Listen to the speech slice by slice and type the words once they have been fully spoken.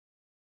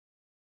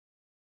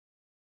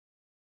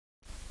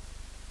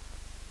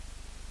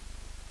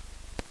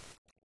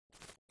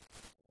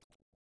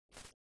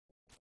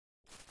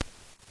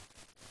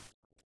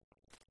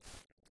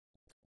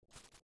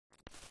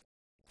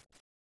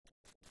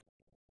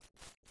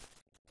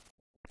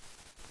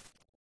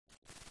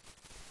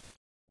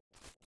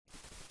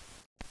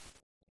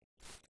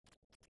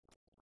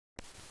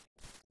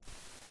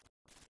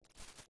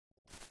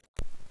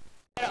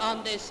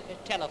on this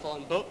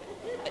telephone book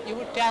that you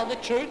would tell the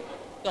truth,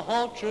 the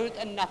whole truth,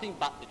 and nothing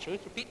but the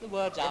truth. Repeat the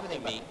words after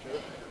me.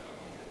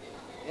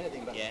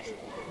 Anything but the truth.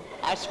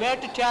 I swear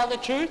to tell the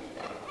truth.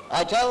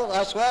 I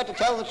swear to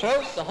tell the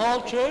truth. The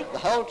whole truth. The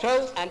whole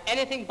truth. And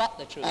anything but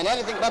the truth. And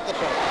anything but the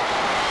truth.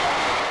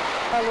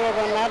 Earlier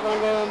than that,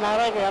 when we were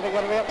married, we had to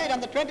get away.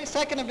 On the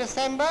 22nd of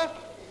December,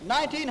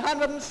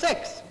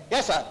 1906.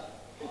 Yes, sir.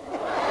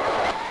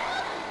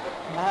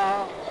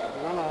 No,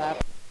 none of that.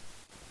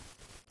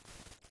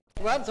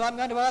 Well, so I'm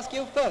going to ask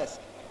you first.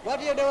 What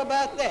do you do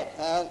about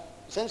that?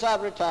 Since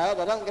I've retired,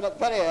 I don't get up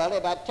very early,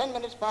 about 10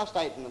 minutes past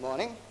 8 in the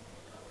morning.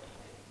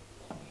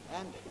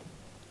 And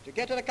to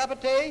get a cup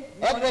of tea?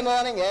 Every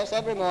morning, yes,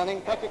 every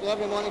morning. Practically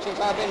every morning since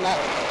I've been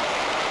married.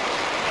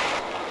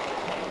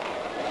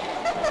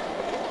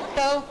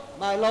 So,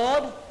 my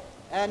lord,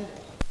 and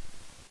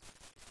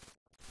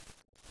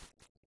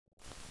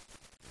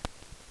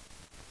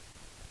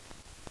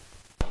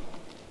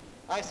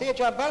I see that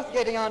you're both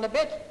getting on a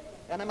bit,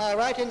 and am I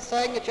right in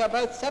saying that you're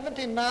both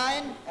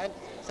 79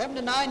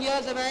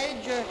 years of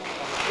age?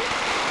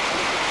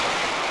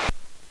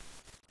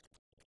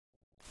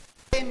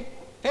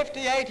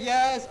 58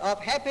 years of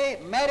happy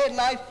married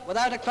life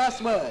without a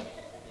cross word.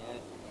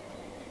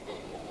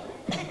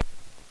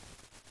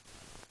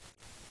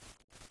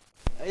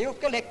 You've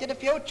collected a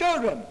few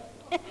children.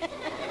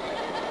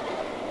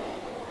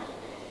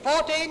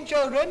 14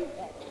 children.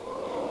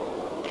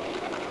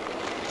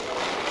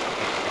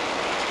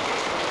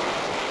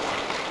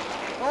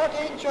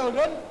 14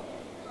 children.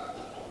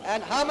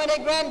 And how many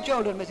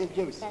grandchildren, Mrs.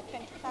 Juice? About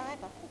 25.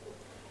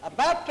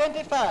 About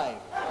 25.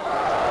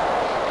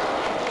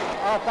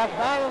 Oh, that's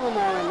 5 in the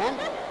morning, then.